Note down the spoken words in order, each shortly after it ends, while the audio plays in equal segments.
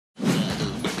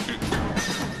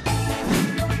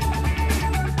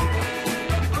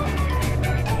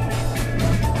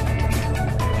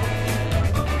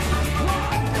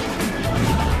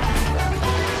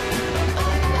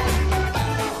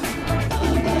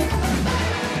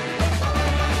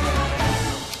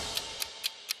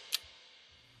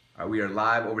We are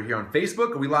live over here on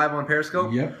Facebook. Are we live on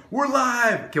Periscope? Yep. We're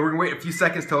live! Okay, we're gonna wait a few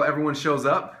seconds till everyone shows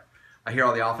up. I hear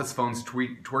all the office phones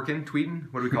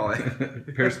tweeting. What do we call it?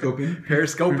 Periscoping.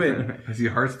 Periscoping. I see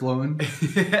hearts flowing.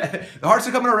 The hearts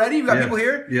are coming already? We've got people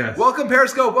here? Yes. Welcome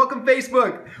Periscope, welcome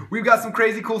Facebook. We've got some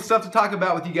crazy cool stuff to talk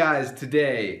about with you guys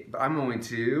today. But I'm going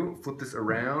to flip this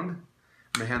around. I'm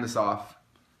gonna hand this off. Is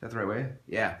that the right way?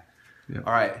 Yeah. Yep.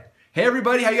 All right. Hey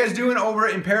everybody, how you guys doing over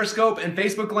in Periscope and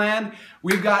Facebook land?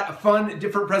 We've got a fun,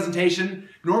 different presentation.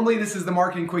 Normally this is the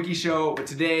Marketing Quickie Show, but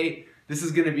today this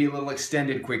is going to be a little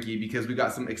extended quickie because we've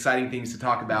got some exciting things to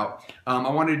talk about. I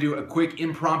wanted to do a quick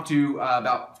impromptu,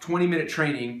 about 20-minute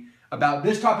training about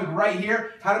this topic right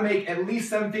here, how to make at least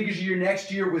 7 figures a year next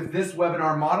year with this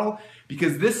webinar model,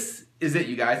 because this is it,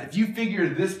 you guys. If you figure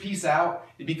this piece out,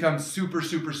 it becomes super,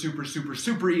 super, super, super,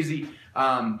 super easy.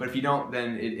 But if you don't,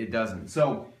 then it doesn't.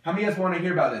 So how many of you guys want to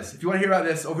hear about this? If you want to hear about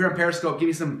this, over here on Periscope, give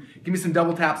me some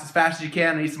double taps as fast as you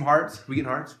can. I need some hearts. We getting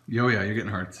hearts? Oh yeah, you're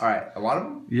getting hearts. All right, a lot of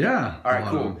them? Yeah. All right,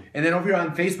 cool. And then over here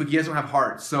on Facebook, you guys don't have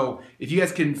hearts. So if you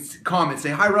guys can comment,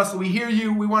 say, hi Russell, we hear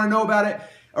you, we want to know about it.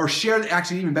 Or share,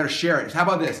 actually even better, share it. How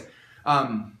about this? If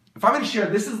I'm going to share,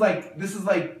 this is like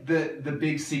the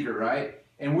big secret, right?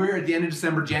 And we're at the end of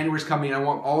December, January's coming, and I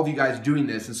want all of you guys doing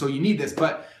this, and so you need this,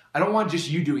 but I don't want just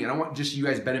you doing it. I don't want just you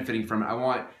guys benefiting from it. I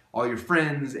want all your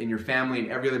friends and your family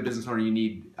and every other business owner you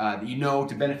need, that you know,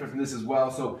 to benefit from this as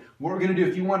well. So what we're going to do,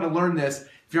 if you want to learn this,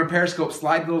 if you're on Periscope,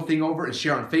 slide the little thing over and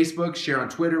share on Facebook, share on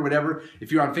Twitter, whatever.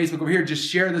 If you're on Facebook over here, just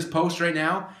share this post right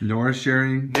now. Nora's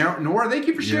sharing. Nora, thank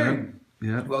you for sharing.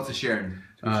 Yeah. Who else is sharing?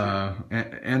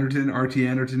 Anderton, RT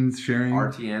Anderton's sharing.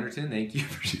 RT Anderton, thank you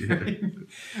for sharing.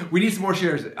 We need some more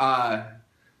shares.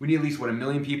 We need at least, what, 1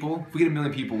 million people? If we get 1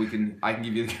 million people, I can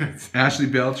give you the goods. Ashley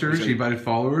Belcher, she invited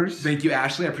followers. Thank you,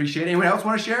 Ashley. I appreciate it. Anyone else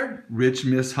want to share? Rich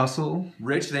Miss Hustle.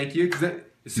 Rich, thank you.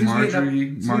 As soon Marjorie, as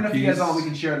we get enough you guys on, we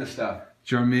can share this stuff.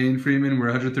 Jermaine Freeman, we're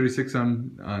 136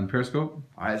 on Periscope.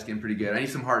 All right, that's getting pretty good. I need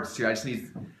some hearts too. I just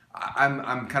need.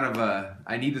 I'm kind of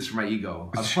I need this for my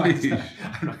ego. Otherwise,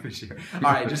 I'm not going to share. All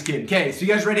right, just kidding. Okay, so you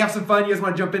guys ready to have some fun? You guys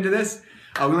want to jump into this?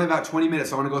 We only have about 20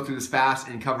 minutes, so I want to go through this fast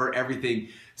and cover everything.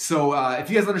 So if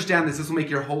you guys understand this will make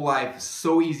your whole life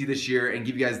so easy this year and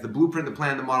give you guys the blueprint, the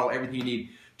plan, the model, everything you need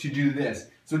to do this.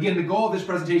 So again, the goal of this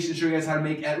presentation is to show you guys how to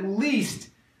make at least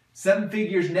 7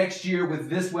 figures next year with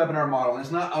this webinar model. And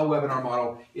it's not a webinar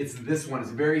model, it's this one.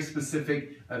 It's very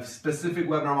specific, a specific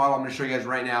webinar model I'm going to show you guys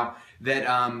right now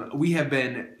that we have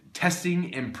been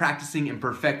testing and practicing and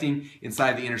perfecting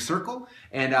inside the Inner Circle.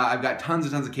 And I've got tons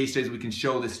and tons of case studies we can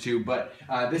show this to, but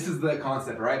this is the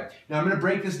concept, right? Now I'm going to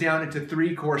break this down into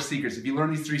 3 core secrets. If you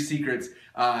learn these 3 secrets,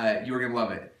 you're going to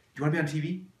love it. Do you want to be on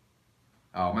TV?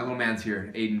 Oh, my little man's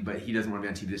here, Aiden, but he doesn't want to be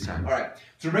on TV this time. All right,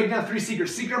 so we're breaking down 3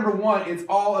 secrets. Secret number 1, it's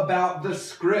all about the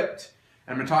script.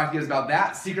 And I'm going to talk to you guys about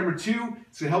that. Secret number 2,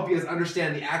 it's going to help you guys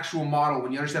understand the actual model.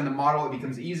 When you understand the model, it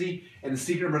becomes easy. And the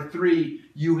secret number 3,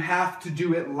 you have to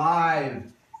do it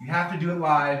live. You have to do it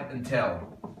live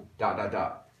until ... And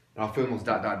I'll fill in those ...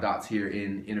 dots here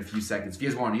in a few seconds. If you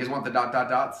guys want the ...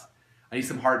 dots? I need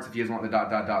some hearts if you guys want the ...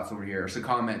 dots over here, or some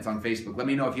comments on Facebook. Let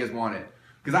me know if you guys want it.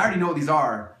 Because I already know what these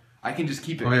are. I can just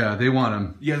keep it. Oh yeah, they want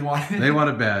them. You guys want it? They want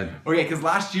it bad. Okay, because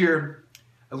last year,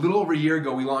 a little over a year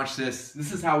ago, we launched this.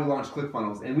 This is how we launched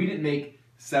ClickFunnels, and we didn't make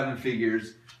 7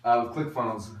 figures with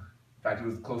ClickFunnels. In fact, it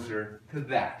was closer to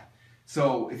that.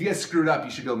 So if you guys screwed up, you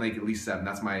should be able to make at least 7.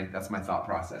 That's my thought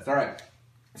process. All right.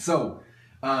 So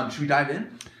should we dive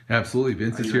in? Absolutely.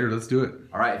 Vince is here. Let's do it.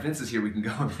 All right. If Vince is here, we can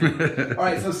go. All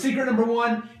right. So secret number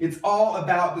 1, it's all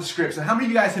about the script. So how many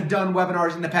of you guys have done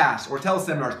webinars in the past, or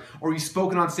teleseminars, or you've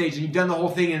spoken on stage and you've done the whole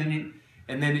thing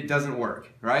and then it doesn't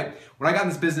work, right? When I got in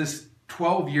this business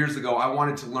 12 years ago, I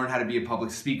wanted to learn how to be a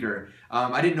public speaker.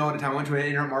 I didn't know at the time. I went to an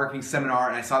internet marketing seminar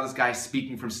and I saw this guy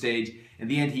speaking from stage. In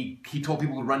the end, he told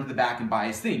people to run to the back and buy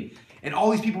his thing. And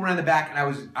all these people ran in the back, and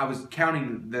I was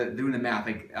counting, doing the math.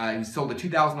 Like he sold a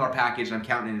 $2,000 package, and I'm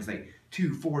counting, and it's like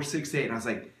 2, 4, 6, 8. And I was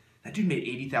like, that dude made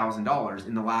 $80,000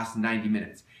 in the last 90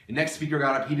 minutes. The next speaker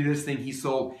got up, he did this thing, he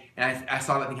sold, and I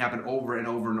saw that thing happen over and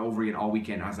over and over again all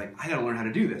weekend. I was like, I got to learn how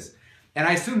to do this. And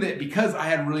I assumed that because I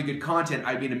had really good content,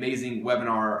 I'd be an amazing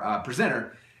webinar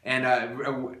presenter. And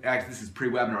actually, this is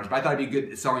pre-webinars, but I thought I'd be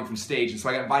good at selling from stage. And so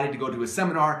I got invited to go to a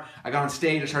seminar. I got on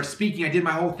stage, I started speaking. I did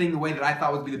my whole thing the way that I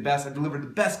thought would be the best. I delivered the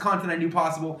best content I knew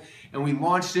possible. And we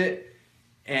launched it.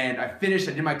 And I finished,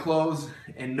 I did my close,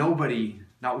 and nobody,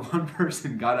 not one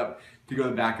person, got up to go to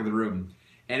the back of the room.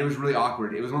 And it was really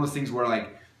awkward. It was one of those things where,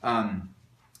 like,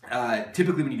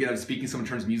 typically when you get up speaking, someone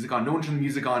turns music on. No one turned the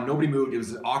music on. Nobody moved. It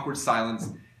was an awkward silence.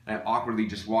 And I awkwardly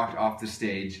just walked off the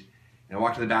stage. And I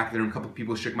walked to the back of the room, a couple of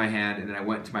people shook my hand, and then I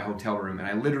went to my hotel room, and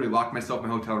I literally locked myself in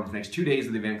my hotel room for the next 2 days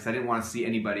of the event because I didn't want to see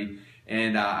anybody.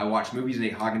 And I watched movies and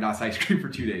ate Haagen-Dazs ice cream for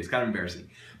 2 days. Kind of embarrassing.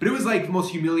 But it was like the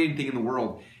most humiliating thing in the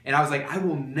world. And I was like, I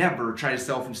will never try to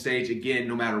sell from stage again,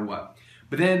 no matter what.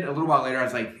 But then a little while later, I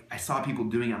was like, I saw people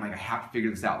doing it. I'm like, I have to figure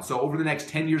this out. So over the next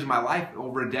 10 years of my life,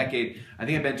 over a decade, I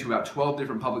think I've been to about 12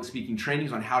 different public speaking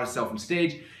trainings on how to sell from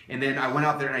stage. And then I went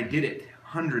out there and I did it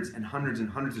hundreds and hundreds and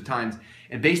hundreds of times.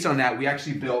 And based on that, we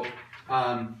actually built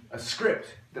a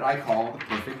script that I call the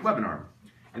perfect webinar.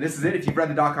 And this is it. If you've read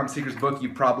the Dot-Com Secrets book,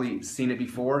 you've probably seen it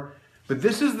before. But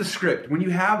this is the script. When you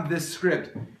have this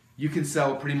script, you can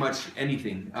sell pretty much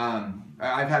anything.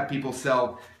 I've had people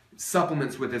sell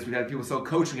supplements with this. We've had people sell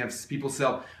coaching. We have people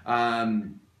sell,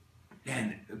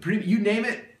 you name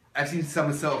it. I've seen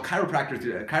someone sell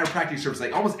chiropractic service,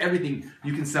 like almost everything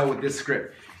you can sell with this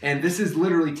script. And this is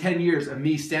literally 10 years of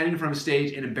me standing in front of a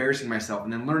stage and embarrassing myself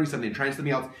and then learning something and trying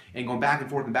something else and going back and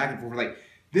forth and back and forth. Like,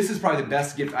 this is probably the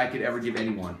best gift I could ever give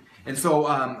anyone. And so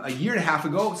a year and a half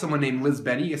ago, someone named Liz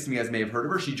Benny, some of you guys may have heard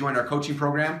of her, she joined our coaching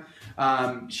program.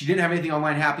 She didn't have anything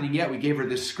online happening yet. We gave her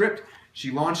this script. She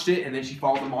launched it, and then she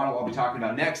followed the model I'll be talking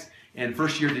about next. And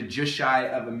first year did just shy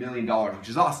of $1 million, which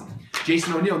is awesome.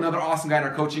 Jason O'Neill, another awesome guy in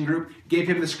our coaching group, gave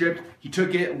him the script. He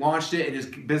took it, launched it in his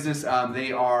business.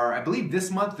 They are, I believe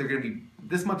this month or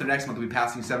next month, they'll be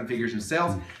passing 7 figures in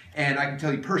sales. And I can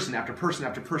tell you person after person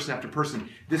after person after person,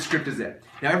 this script is it.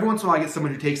 Now every once in a while I get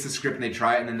someone who takes the script and they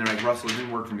try it and then they're like, Russell, it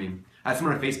didn't work for me. I had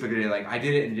someone on Facebook today like, I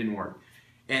did it and it didn't work.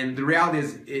 And the reality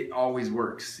is it always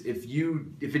works. If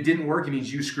it didn't work, it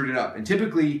means you screwed it up. And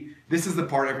typically, this is the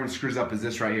part everyone screws up, is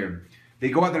this right here. They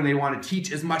go out there and they want to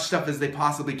teach as much stuff as they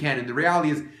possibly can. And the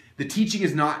reality is the teaching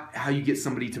is not how you get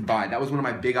somebody to buy. That was one of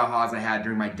my big ahas I had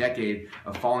during my decade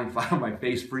of falling flat on my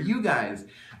face for you guys.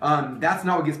 That's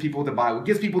not what gets people to buy. What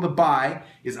gets people to buy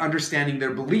is understanding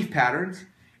their belief patterns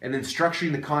and then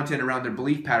structuring the content around their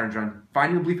belief patterns, around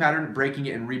finding the belief pattern, breaking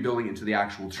it, and rebuilding it to the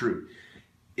actual truth.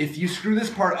 If you screw this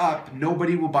part up,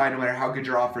 nobody will buy no matter how good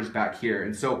your offer is back here.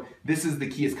 And so this is the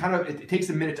key. It's kind of, it takes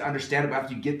a minute to understand it, but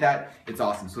after you get that, it's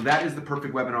awesome. So that is the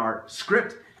perfect webinar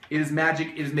script. It is magic.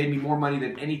 It has made me more money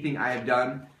than anything I have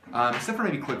done, except for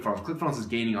maybe ClickFunnels. ClickFunnels is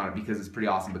gaining on it because it's pretty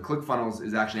awesome, but ClickFunnels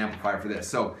is actually an amplifier for this.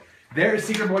 So there's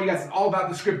Secret Mode, you guys. It's all about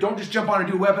the script. Don't just jump on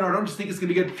and do a webinar. Don't just think it's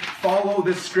going to be good. Follow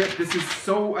this script. This is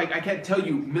so, like, I can't tell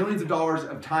you, millions of dollars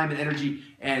of time and energy,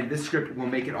 and this script will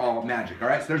make it all magic. All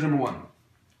right, so there's number 1.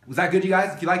 Was that good, you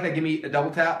guys? If you like that, give me a double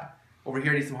tap. Over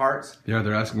here, I need some hearts. Yeah,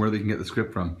 they're asking where they can get the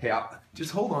script from. Hey,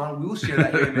 just hold on. We will share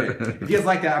that here in a minute. If you guys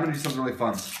like that, I'm going to do something really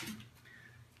fun.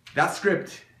 That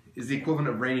script is the equivalent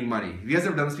of raining money. Have you guys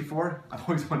ever done this before? I've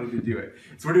always wanted to do it.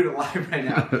 So we're doing it live right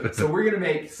now. So we're going to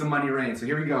make some money rain. So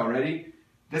here we go. Ready?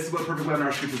 This is what perfect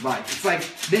webinar script is like. It's like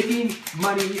making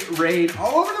money rain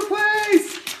all over the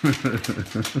place.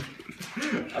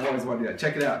 I've always wanted to do that.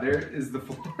 Check it out. There is the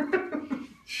floor.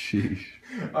 Sheesh.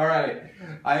 All right,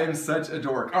 I am such a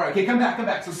dork. All right, okay, come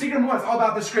back. So secret number 1 is all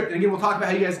about the script. And again, we'll talk about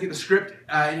how you guys get the script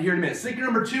in here in a minute. Secret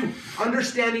number 2,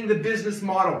 understanding the business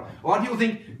model. A lot of people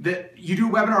think that you do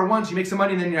a webinar once, you make some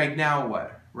money, and then you're like, now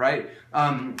what, right?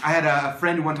 I had a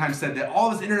friend who one time said that all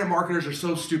of us internet marketers are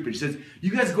so stupid. She says,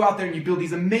 you guys go out there and you build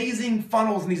these amazing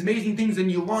funnels and these amazing things, and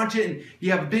you launch it, and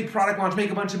you have a big product launch,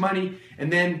 make a bunch of money,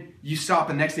 and then you stop,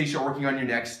 and the next day you start working on your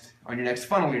next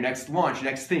funnel, your next launch,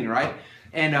 your next thing, right?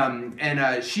 And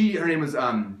her name was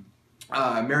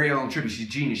Mary Ellen Tribby. She's a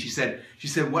genius. She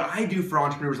said, what I do for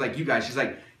entrepreneurs like you guys, she's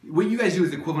like, what you guys do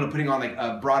is the equivalent of putting on like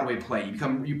a Broadway play.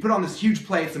 You put on this huge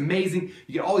play. It's amazing.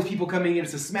 You get all these people coming in.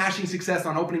 It's a smashing success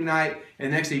on opening night.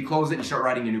 And the next day you close it and you start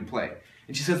writing a new play.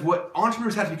 And she says, what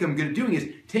entrepreneurs have to become good at doing is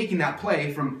taking that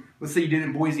play from, let's say you did it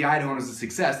in Boise, Idaho, and it was a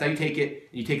success. Now you take it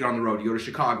and you take it on the road. You go to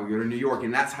Chicago, you go to New York,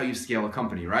 and that's how you scale a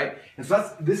company, right? And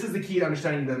so this is the key to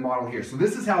understanding the model here. So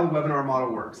this is how the webinar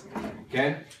model works,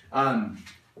 okay?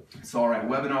 So all right,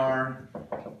 webinar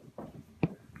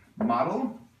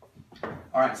model.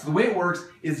 All right, so the way it works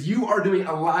is you are doing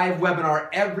a live webinar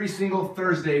every single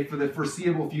Thursday for the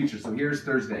foreseeable future. So here's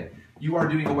Thursday. You are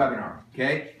doing a webinar,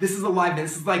 okay? This is a live event.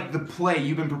 This is like the play.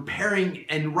 You've been preparing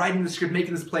and writing the script,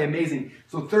 making this play amazing.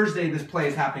 So Thursday, this play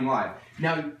is happening live.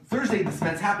 Now, Thursday, this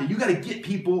event's happening. You got to get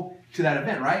people to that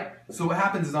event, right? So what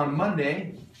happens is on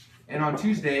Monday and on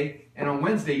Tuesday and on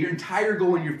Wednesday, your entire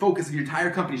goal and your focus of your entire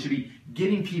company should be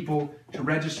getting people to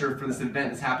register for this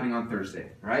event that's happening on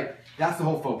Thursday, right? That's the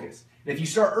whole focus. And if you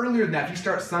start earlier than that, if you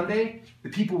start Sunday, the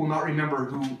people will not remember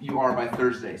who you are by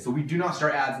Thursday. So we do not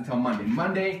start ads until Monday.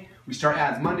 Monday, we start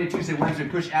ads. Monday, Tuesday, Wednesday,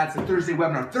 push ads to Thursday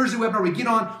webinar. Thursday webinar, we get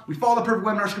on, we follow the perfect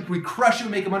webinar script, we crush it,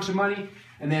 we make a bunch of money.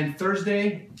 And then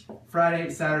Thursday, Friday,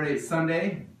 Saturday,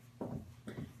 Sunday,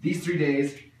 These 3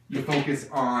 days, you focus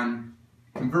on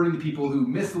converting the people who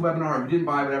missed the webinar or who didn't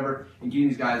buy whatever, and getting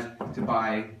these guys to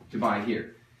buy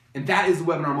here. And that is the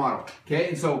webinar model, okay?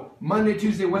 And so Monday,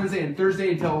 Tuesday, Wednesday, and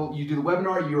Thursday until you do the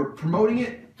webinar, you're promoting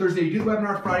it. Thursday, you do the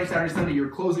webinar. Friday, Saturday, Sunday, you're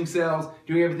closing sales,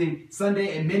 doing everything.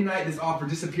 Sunday and midnight, this offer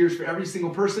disappears for every single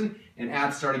person, and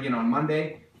ads start again on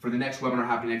Monday for the next webinar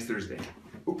happening next Thursday.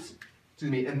 Oops,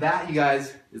 excuse me. And that, you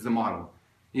guys, is the model.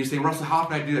 You're saying, Russell, how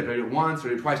can I do that? Do I do it once or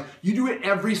do it twice? You do it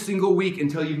every single week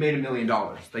until you've made $1 million.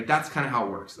 Like, that's kind of how it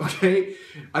works, okay?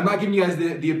 I'm not giving you guys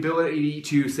the ability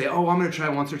to say, oh, I'm going to try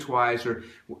once or twice, or,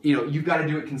 you know, you've got to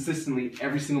do it consistently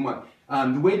every single month.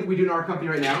 The way that we do it in our company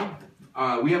right now,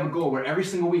 we have a goal where every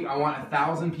single week I want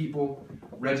 1,000 people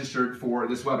registered for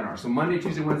this webinar. So Monday,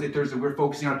 Tuesday, Wednesday, Thursday, we're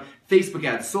focusing on Facebook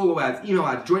ads, solo ads, email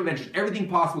ads, joint ventures, everything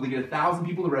possible to get 1,000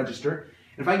 people to register.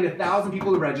 And if I get 1,000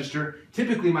 people to register,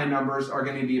 typically my numbers are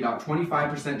going to be about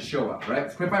 25% show up, right?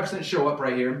 25% show up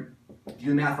right here. If you do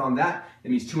the math on that, that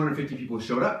means 250 people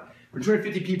showed up. For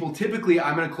 250 people, typically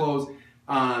I'm going to close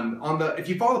if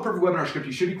you follow the perfect webinar script,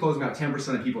 you should be closing about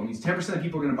 10% of people. It means 10% of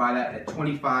people are going to buy that at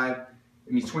 25.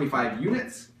 It means 25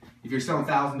 units. If you're selling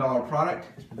 $1,000 product,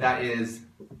 that is,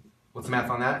 what's the math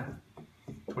on that?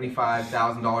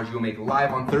 $25,000 you'll make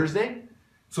live on Thursday.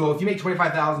 So if you make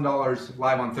 $25,000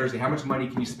 live on Thursday, how much money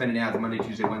can you spend in ads Monday,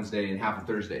 Tuesday, Wednesday, and half of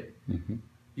Thursday? You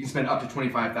can spend up to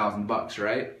 25,000 bucks,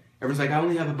 right? Everyone's like, I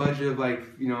only have a budget of like,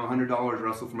 you know, $100,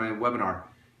 Russell, for my webinar.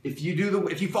 If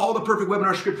you follow the perfect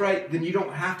webinar script right, then you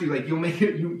don't have to. Like, you'll make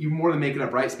it. You more than make it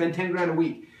up, right? Spend 10 grand a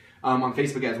week on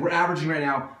Facebook ads. We're averaging right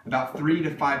now about $3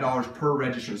 to $5 per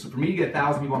register. So for me to get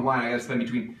 1,000 people online, I got to spend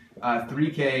between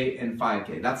 $3K and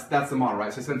 $5K. That's the model,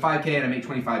 right? So I spend $5K and I make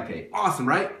 $25K. Awesome,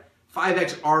 right?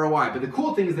 5x ROI. But the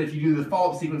cool thing is that if you do the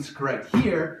follow-up sequence correct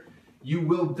here, you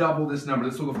will double this number.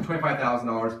 This will go from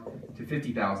 $25,000 to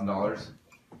 $50,000,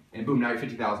 and boom, now you're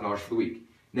 $50,000 for the week.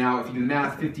 Now, if you do the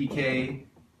math, 50K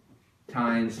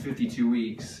times 52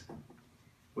 weeks,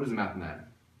 what is the math on that?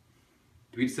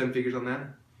 Do we get 7 figures on that,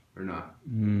 or not?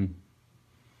 Any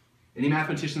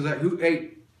mathematicians that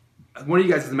hey, one of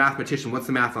you guys is a mathematician. What's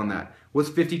the math on that? What's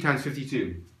 50 times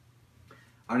 52?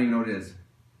 I don't even know what it is.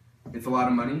 It's a lot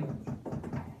of money.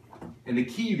 And the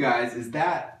key, you guys, is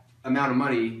that amount of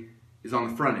money is on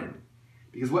the front end.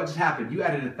 Because what just happened? You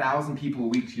added 1,000 people a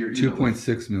week to your email list.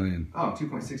 2.6 million. Oh,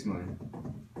 2.6 million.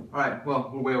 All right, well,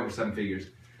 we're way over 7 figures.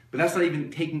 But that's not even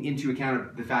taking into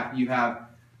account the fact that you have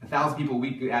 1,000 people a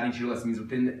week adding to your list. It means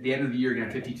within the end of the year, you're going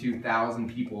to have 52,000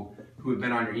 people who have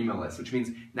been on your email list, which means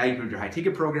now you can do your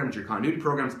high-ticket programs, your continuity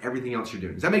programs, everything else you're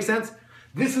doing. Does that make sense?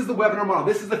 This is the webinar model.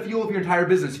 This is the fuel of your entire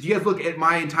business. If you guys look at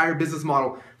my entire business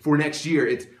model for next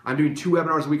year, I'm doing 2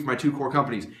 webinars a week for my 2 core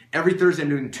companies. Every Thursday, I'm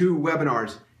doing 2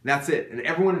 webinars, and that's it. And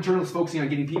everyone internally is focusing on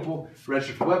getting people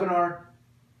registered for the webinar,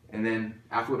 and then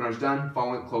after the webinar's done,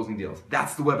 following up closing deals.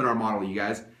 That's the webinar model, you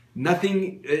guys.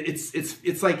 Nothing,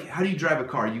 it's like, how do you drive a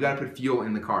car? You got to put fuel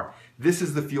in the car. This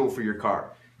is the fuel for your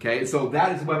car. Okay, so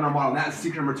that is the webinar model, and that is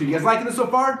secret number 2. You guys liking this so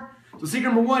far? So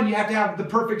secret number 1, you have to have the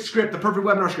perfect script, the perfect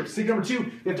webinar script. Secret number 2,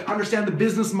 you have to understand the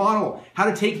business model, how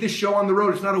to take this show on the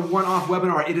road. It's not a one-off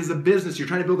webinar. It is a business. You're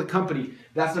trying to build a company.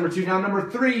 That's number 2. Now, number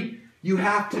 3, you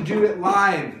have to do it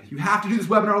live. You have to do this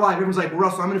webinar live. Everyone's like,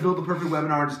 Russell, I'm going to build the perfect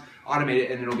webinar, just automate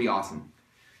it, and it'll be awesome.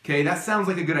 Okay, that sounds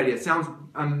like a good idea. It sounds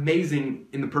amazing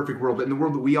in the perfect world, but in the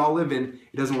world that we all live in,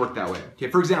 it doesn't work that way. Okay,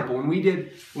 for example, when we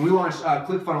launched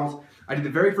ClickFunnels, I did the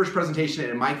very first presentation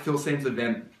at Mike Filsame's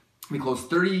event. We closed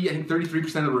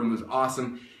 33% of the room. It was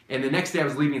awesome. And the next day I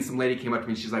was leaving and some lady came up to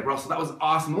me and she's like, Russell, that was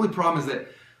awesome. The only problem is that,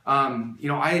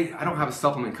 I don't have a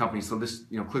supplement company, so this,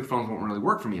 ClickFunnels won't really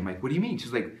work for me. I'm like, what do you mean?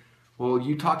 She's like, well,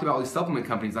 you talked about all these supplement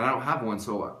companies and I don't have one,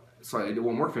 so it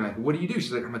won't work for me. I'm like, what do you do?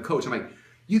 She's like, I'm a coach. I'm like,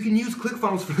 you can use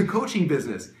ClickFunnels for the coaching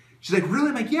business. She's like, really?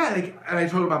 I'm like, yeah. And I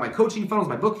told her about my coaching funnels,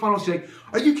 my book funnels. She's like,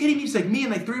 are you kidding me? She's like, me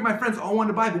and like 3 of my friends all wanted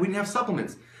to buy, but we didn't have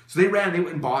supplements. So they went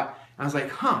and bought. And I was like,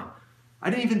 huh. I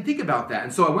didn't even think about that.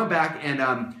 And so I went back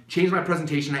and changed my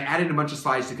presentation. I added a bunch of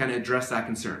slides to kind of address that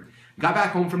concern. Got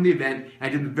back home from the event, and I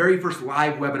did the very first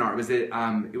live webinar.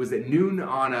 It was at noon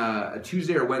on a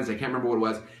Tuesday or Wednesday. I can't remember what it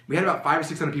was. We had about 500 or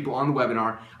 600 people on the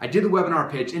webinar. I did the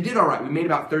webinar pitch and did all right. We made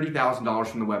about $30,000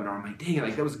 from the webinar. I'm like, dang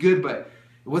it, that was good, but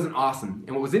it wasn't awesome.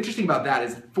 And what was interesting about that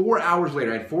is 4 hours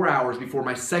later, I had 4 hours before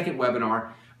my second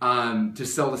webinar to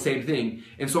sell the same thing.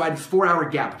 And so I had this 4-hour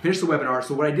gap to finish the webinar.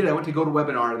 So what I did, I went to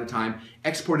GoToWebinar at the time,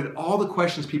 exported all the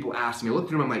questions people asked me. I looked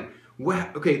through them, I'm like,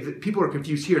 what? Okay, people are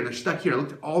confused here and they're stuck here. I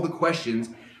looked at all the questions,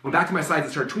 went back to my slides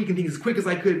and started tweaking things as quick as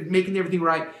I could, making everything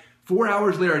right. 4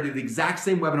 hours later, I did the exact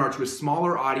same webinar to a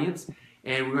smaller audience,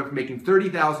 and we went from making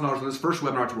 $30,000 on this first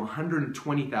webinar to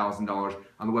 $120,000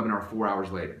 on the webinar 4 hours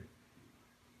later.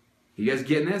 You guys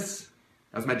getting this?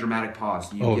 That was my dramatic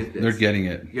pause. You get this. They're getting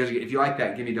it. You guys, if you like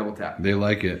that, give me a double tap. They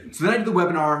like it. So then I did the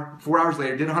webinar 4 hours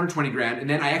later, did 120 grand, and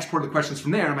then I exported the questions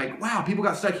from there. I'm like, wow, people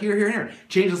got stuck here, here, and here.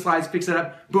 Changed the slides, fixed it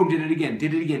up, boom, did it again,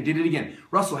 did it again, did it again.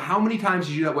 Russell, how many times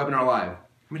did you do that webinar live? How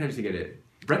many times did you get it?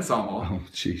 Brent saw them all. Oh,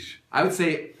 jeez. I would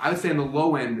say on the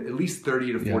low end, at least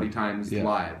 30 to 40 times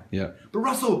live. Yeah. But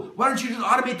Russell, why don't you just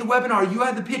automate the webinar? You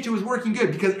had the pitch, it was working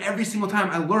good. Because every single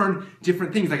time I learned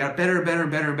different things. I got better and better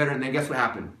and better and better. And then guess what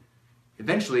happened?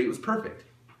 Eventually, it was perfect.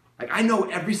 Like, I know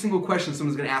every single question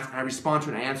someone's going to ask, and I respond to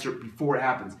it and I answer it before it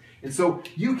happens. And so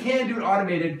you can do it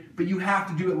automated, but you have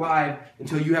to do it live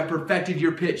until you have perfected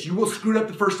your pitch. You will screw it up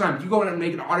the first time. If you go in and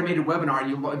make an automated webinar and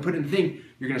you put in the thing,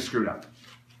 you're going to screw it up.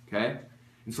 Okay?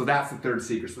 And so that's the third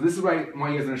secret. So this is what I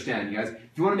want you guys to understand, you guys. If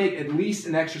you want to make at least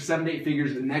an extra 7 to 8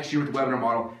 figures next year with the webinar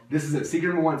model, this is it. Secret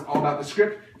number 1 is all about the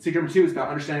script. Secret number 2 is about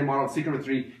understanding the model. Secret number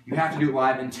 3, you have to do it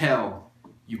live until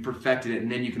you've perfected it,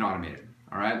 and then you can automate it.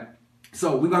 All right?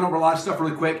 So we've gone over a lot of stuff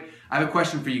really quick. I have a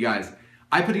question for you guys.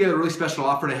 I put together a really special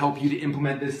offer to help you to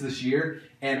implement this year,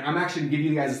 and I'm actually going to give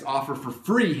you guys this offer for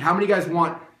free. How many guys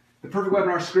want the perfect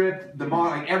webinar script, the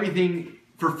model, like everything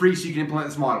for free so you can implement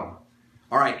this model?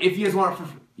 All right, if you guys want it for,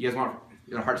 you guys want it,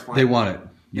 your heart's flying. They want it.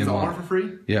 You guys want it for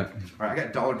free? Yeah. All right, I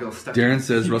got dollar bills stuck. Darren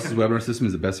says Russell's webinar system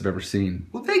is the best I've ever seen.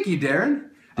 Well, thank you, Darren.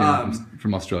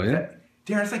 From Australia.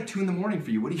 Darren, it's like 2 in the morning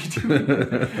for you. What are you doing?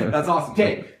 That's awesome.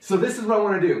 Okay, so this is what I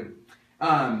want to do.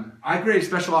 I created a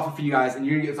special offer for you guys, and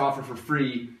you're going to get this offer for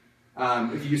free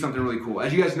if you do something really cool.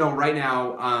 As you guys know, right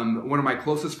now, one of my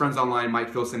closest friends online, Mike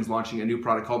Filson, is launching a new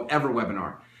product called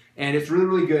EverWebinar. And it's really,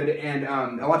 really good. And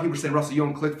a lot of people are saying, Russell, you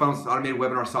own ClickFunnels, automated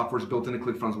webinar software is built into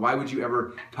ClickFunnels. Why would you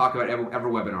ever talk about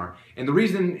EverWebinar? And the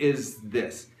reason is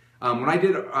this. When we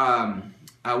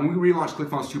relaunched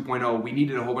ClickFunnels 2.0, we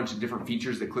needed a whole bunch of different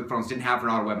features that ClickFunnels didn't have for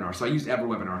an auto webinar. So I used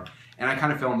EverWebinar, and I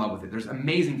kind of fell in love with it. There's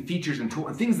amazing features and tools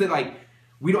and things that like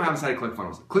we don't have inside of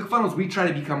ClickFunnels. ClickFunnels, we're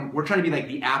trying to be like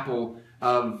the Apple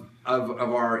of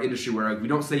our industry, where we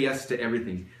don't say yes to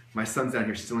everything. My son's down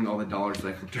here stealing all the dollars that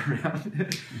I flipped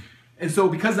around. And so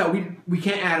because of that, we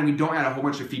can't add, and we don't add a whole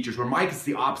bunch of features, where Mike is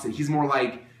the opposite. He's more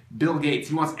like Bill Gates.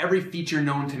 He wants every feature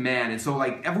known to man. And so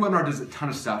like EverWebinar does a ton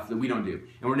of stuff that we don't do,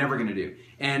 and we're never gonna do.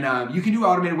 And you can do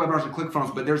automated webinars with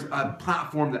ClickFunnels, but there's a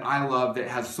platform that I love that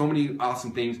has so many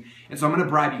awesome things. And so I'm gonna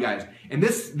bribe you guys. And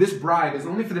this bribe is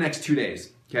only for the next 2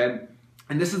 days, okay?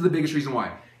 And this is the biggest reason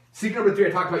why. Secret number 3,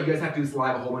 I talked about you guys have to do this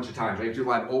live a whole bunch of times, right? You have to do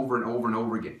it live over and over and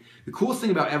over again. The coolest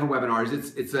thing about EverWebinar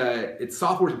is it's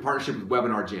software in partnership with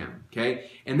Webinar Jam, okay?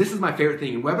 And this is my favorite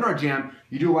thing. In Webinar Jam,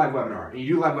 you do a live webinar, and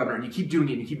you do a live webinar, and you keep doing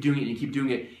it, and you keep doing it, and you keep doing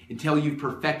it until you've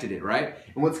perfected it, right?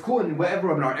 And what's cool in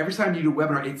EverWebinar, every time you do a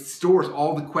webinar, it stores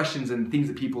all the questions and things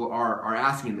that people are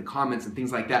asking in the comments and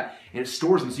things like that, and it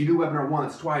stores them. So you do a webinar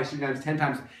once, twice, 3 times, 10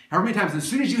 times, however many times. As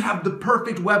soon as you have the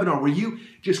perfect webinar where you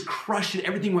just crushed it,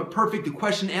 everything went perfect, the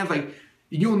question and answer, like,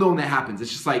 you'll know when that happens.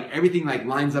 It's just like everything like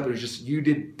lines up. It was just, you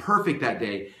did perfect that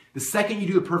day. The second you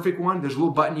do the perfect one, there's a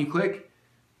little button you click,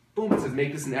 boom, it says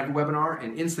make this an EverWebinar,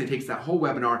 and instantly takes that whole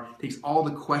webinar, takes all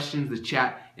the questions, the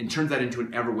chat, and turns that into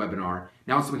an EverWebinar.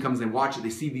 Now when someone comes and watch it, they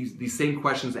see these same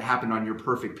questions that happened on your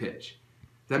perfect pitch.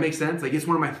 Does that make sense? Like, it's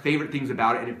one of my favorite things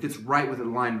about it, and it fits right with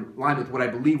line with what I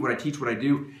believe, what I teach, what I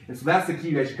do. And so that's the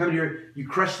key, guys. You come in here, you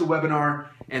crush the webinar,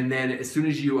 and then as soon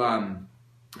as you've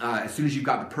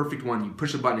got the perfect one, you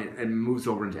push a button and it moves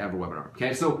over into EverWebinar.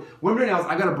 Okay, so what I'm doing now is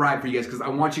I've got a bribe for you guys because I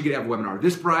want you to get EverWebinar.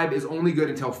 This bribe is only good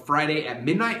until Friday at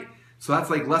midnight, so that's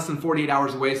like less than 48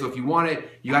 hours away. So if you want it,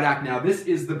 you got to act now. This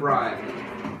is the bribe.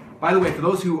 By the way, for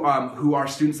those who are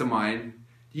students of mine,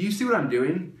 do you see what I'm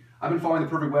doing? I've been following the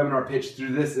perfect webinar pitch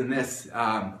through this and this.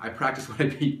 I practice what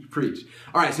I preach.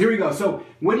 All right, so here we go. So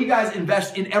when you guys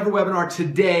invest in EverWebinar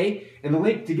today, and the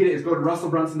link to get it is go to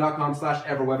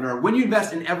russellbrunson.com/EverWebinar. When you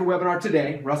invest in EverWebinar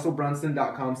today,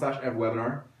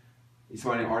 russellbrunson.com/EverWebinar. He's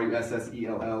finding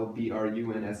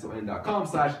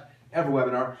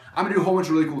russellbrunson.com/EverWebinar. I'm going to do a whole bunch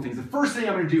of really cool things. The first thing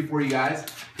I'm going to do for you guys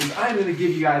is I'm going to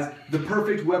give you guys the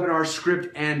perfect webinar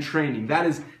script and training. That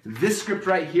is this script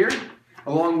right here,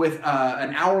 along with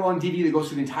an hour-long DVD that goes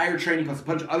through the entire training, plus a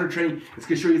bunch of other training that's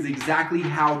going to show you exactly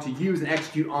how to use and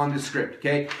execute on this script,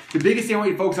 okay? The biggest thing I want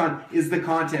you to focus on is the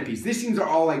content piece. These things are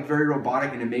all like very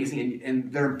robotic and amazing,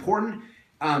 and they're important,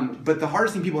 but the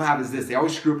hardest thing people have is this. They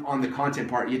always screw up on the content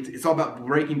part. It's all about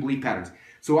breaking belief patterns.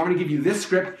 So I'm going to give you this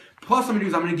script, plus I'm going to do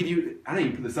is I'm going to give you, I don't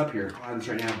even put this up here, I'll have this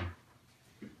right now,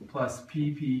 plus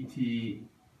PPT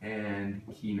and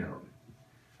Keynote.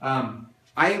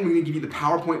 I am going to give you the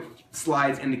PowerPoint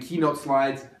slides and the keynote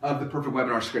slides of the perfect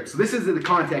webinar script. So this is the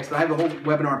context. I have the whole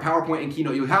webinar in PowerPoint and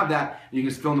keynote. You have that, and you can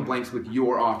just fill in the blanks with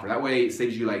your offer. That way it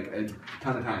saves you like a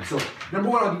ton of time. So number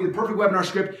one, I'll give you the perfect webinar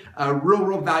script, real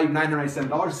world value of $997.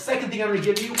 The second thing I'm going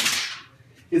to give you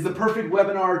is the perfect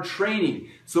webinar training.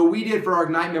 So we did, for our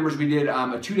Ignite members, we did a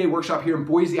 2-day workshop here in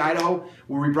Boise, Idaho,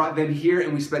 where we brought them here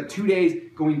and we spent 2 days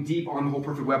going deep on the whole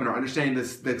perfect webinar, understanding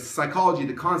the psychology,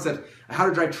 the concept, how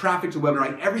to drive traffic to the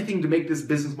webinar, everything to make this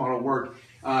business model work.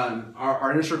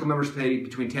 Our Inner Circle members pay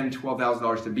between $10,000 and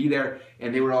 $12,000 to be there,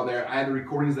 and they were all there. I have the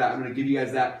recordings of that. I'm going to give you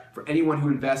guys that for anyone who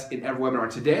invests in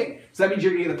EverWebinar today. So that means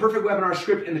you're going to get the perfect webinar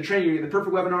script and the training. You're going to get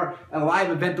the perfect webinar, a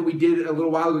live event that we did a little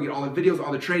while ago. You get all the videos,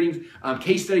 all the trainings,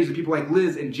 case studies of people like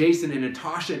Liz and Jason and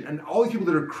Natasha and all these people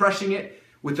that are crushing it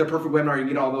with their perfect webinar. You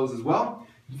can get all those as well.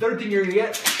 The third thing you're going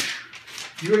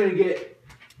to get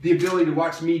the ability to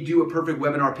watch me do a perfect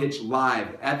webinar pitch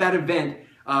live. At that event,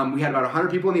 we had about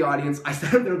 100 people in the audience. I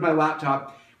sat up there with my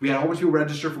laptop. We had a whole bunch of people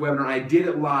register for webinar. I did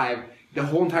it live, the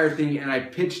whole entire thing, and I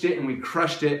pitched it and we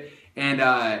crushed it. And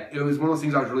it was one of those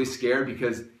things I was really scared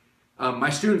because my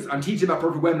students, I'm teaching about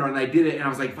perfect webinar, and I did it, and I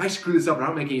was like, if I screw this up and I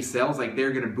don't make any sales, like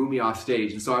they're gonna boo me off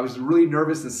stage. And so I was really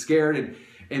nervous and scared.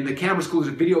 And the camera's cool.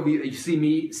 There's a video of you see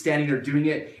me standing there doing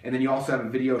it, and then you also have a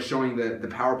video showing the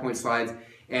PowerPoint slides.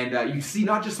 And you see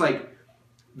not just like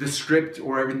the script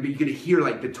or everything, but you get to hear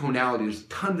like the tonality. There's a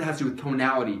ton that has to do with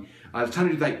tonality. There's a ton to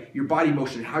do with like your body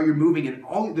motion, how you're moving, and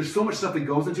all. There's so much stuff that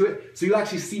goes into it. So you'll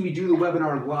actually see me do the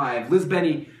webinar live. Liz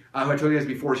Benny, who I told you guys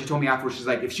before, she told me afterwards, she's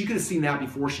like, if she could have seen that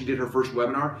before she did her first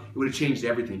webinar, it would have changed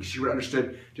everything. She would have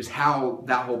understood just how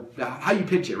how you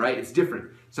pitch it, right? It's different.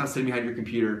 It's not sitting behind your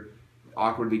computer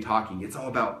awkwardly talking. It's all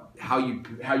about how you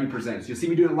present. So you'll see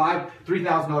me doing it live,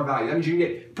 $3,000 value. That means you can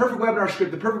get perfect webinar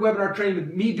script, the perfect webinar training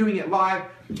with me doing it live.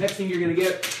 Next thing you're going to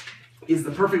get is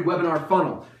the perfect webinar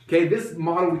funnel. Okay, this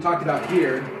model we talked about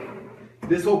here,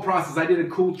 this whole process, I did a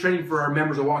cool training for our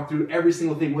members. I walked through every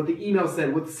single thing, what the email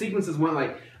said, what the sequences went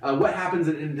like, what happens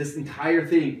in this entire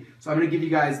thing. So I'm going to give you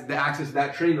guys the access to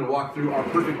that training to walk through our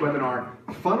perfect webinar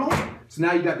funnel. So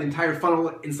now you got the entire funnel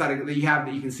inside of that you have,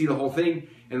 that you can see the whole thing.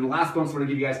 And the last bonus I'm going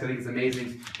to give you guys, because I think it's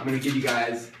amazing, I'm going to give you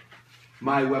guys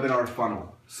my webinar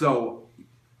funnel. So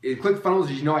in ClickFunnels,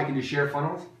 as you know, I can do share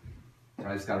funnels.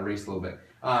 I just got to race a little bit.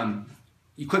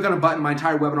 You click on a button, my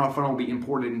entire webinar funnel will be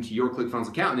imported into your ClickFunnels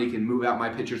account, and then you can move out my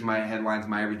pictures, my headlines,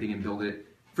 my everything, and build it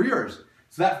for yours.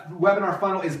 So that webinar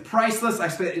funnel is priceless. I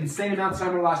spent insane amounts of time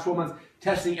over the last 12 months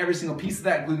testing every single piece of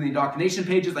that, including the indoctrination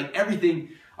pages, like everything.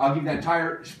 I'll give you that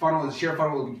entire funnel as a share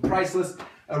funnel. It will be priceless.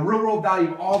 A real world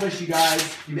value of all this, you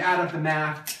guys, you add up the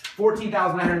math,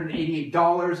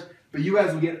 $14,988, but you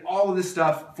guys will get all of this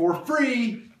stuff for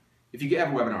free if you get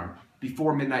EverWebinar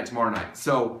before midnight tomorrow night.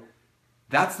 So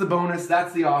that's the bonus,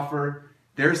 that's the offer.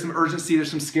 There's some urgency,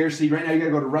 there's some scarcity. Right now you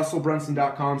gotta go to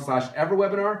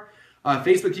russellbrunson.com/EverWebinar.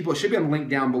 Facebook people, it should be on the link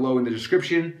down below in the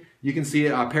description. You can see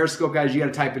it. Periscope guys, you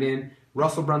gotta type it in,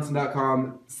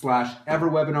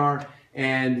 russellbrunson.com/EverWebinar.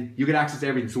 And you get access to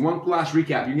everything. So one last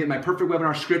recap, you can get my perfect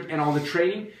webinar script and all the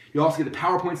training. You'll also get the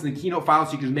PowerPoints and the keynote files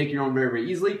so you can make your own very,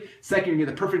 very easily. Second, you get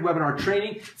the perfect webinar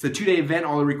training. It's a 2-day event,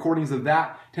 all the recordings of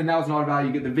that, $10,000 value.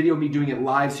 You get the video of me doing it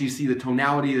live so you see the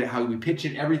tonality, how we pitch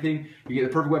it, everything. You get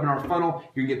the perfect webinar funnel.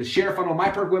 You can get the share funnel, my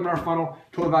perfect webinar funnel,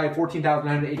 total value of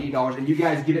 $14,988. And you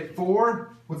guys get it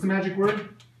for, what's the magic word?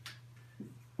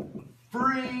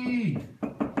 Free!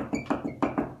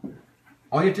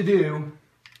 All you have to do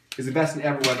is invest in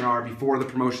EverWebinar before the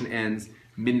promotion ends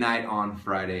midnight on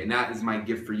Friday. And that is my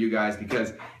gift for you guys,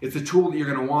 because it's a tool that you're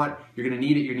gonna want, you're gonna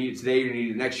need it, you're gonna need it today, you're gonna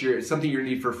need it next year. It's something you're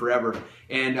gonna need for forever.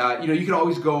 And you know, you can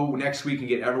always go next week and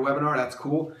get EverWebinar, that's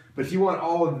cool. But if you want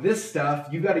all of this stuff,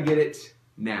 you gotta get it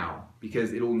now,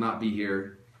 because it will not be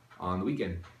here on the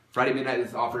weekend. Friday midnight,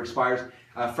 this offer expires.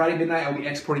 Friday midnight, I'll be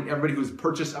exporting everybody who's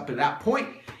purchased up to that point.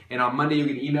 And on Monday, you'll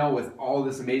get an email with all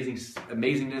this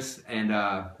amazingness. And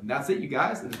that's it, you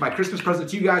guys. It's my Christmas present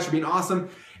to you guys for being awesome.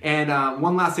 And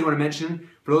one last thing I want to mention,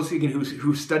 for those again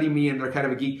who study me and they're kind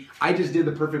of a geek, I just did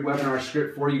the perfect webinar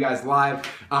script for you guys live.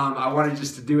 I wanted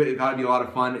just to do it. It thought it'd be a lot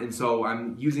of fun. And so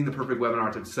I'm using the perfect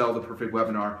webinar to sell the perfect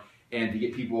webinar and to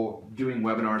get people doing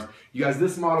webinars. You guys,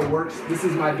 this model works. This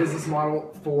is my business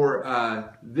model for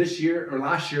this year, or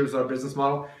last year was our business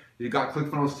model. It got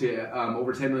ClickFunnels to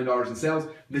over $10 million in sales.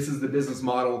 This is the business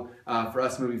model for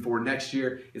us moving forward next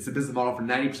year. It's the business model for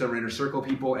 90% of our Inner Circle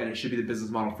people, and it should be the business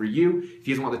model for you. If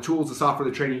you guys want the tools, the software,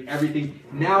 the training, everything,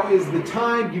 now is the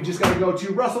time. You just got to go to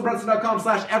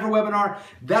russellbrunson.com/EverWebinar.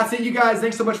 That's it, you guys.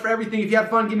 Thanks so much for everything. If you had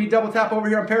fun, give me a double tap over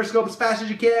here on Periscope as fast as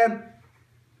you can.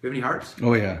 Do you have any hearts?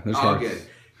 Oh yeah, there's hearts. Good.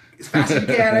 as fast as you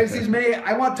can. I just need as many.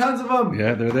 I want tons of them.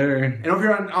 Yeah, they're there. And over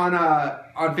here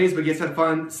on Facebook, you guys had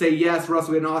fun. Say yes,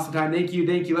 Russell. We had an awesome time. Thank you.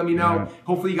 Let me know. Yeah.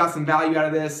 Hopefully you got some value out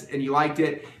of this and you liked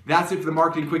it. That's it for the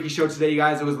Marketing Quickie Show today, you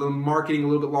guys. It was the marketing a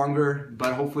little bit longer,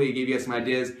 but hopefully it gave you guys some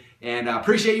ideas. And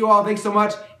appreciate you all. Thanks so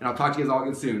much. And I'll talk to you guys all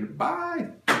again soon.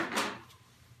 Bye.